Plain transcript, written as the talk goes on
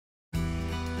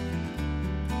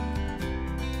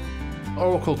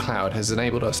Oracle Cloud has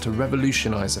enabled us to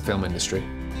revolutionise the film industry.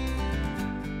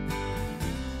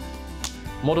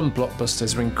 Modern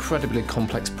blockbusters are incredibly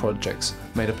complex projects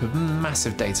made up of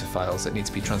massive data files that need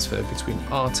to be transferred between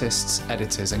artists,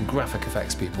 editors and graphic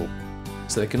effects people,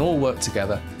 so they can all work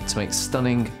together to make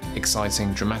stunning,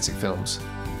 exciting, dramatic films.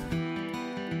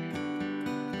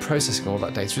 Processing all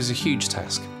that data is a huge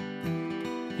task.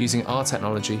 Using our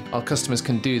technology, our customers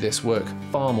can do this work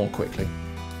far more quickly.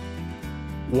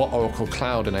 What Oracle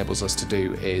Cloud enables us to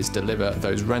do is deliver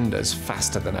those renders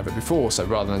faster than ever before, so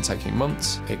rather than taking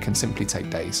months, it can simply take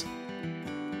days.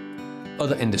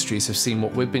 Other industries have seen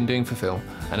what we've been doing for film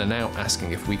and are now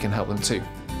asking if we can help them too.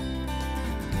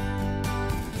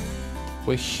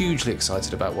 We're hugely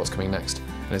excited about what's coming next,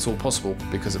 and it's all possible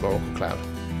because of Oracle Cloud.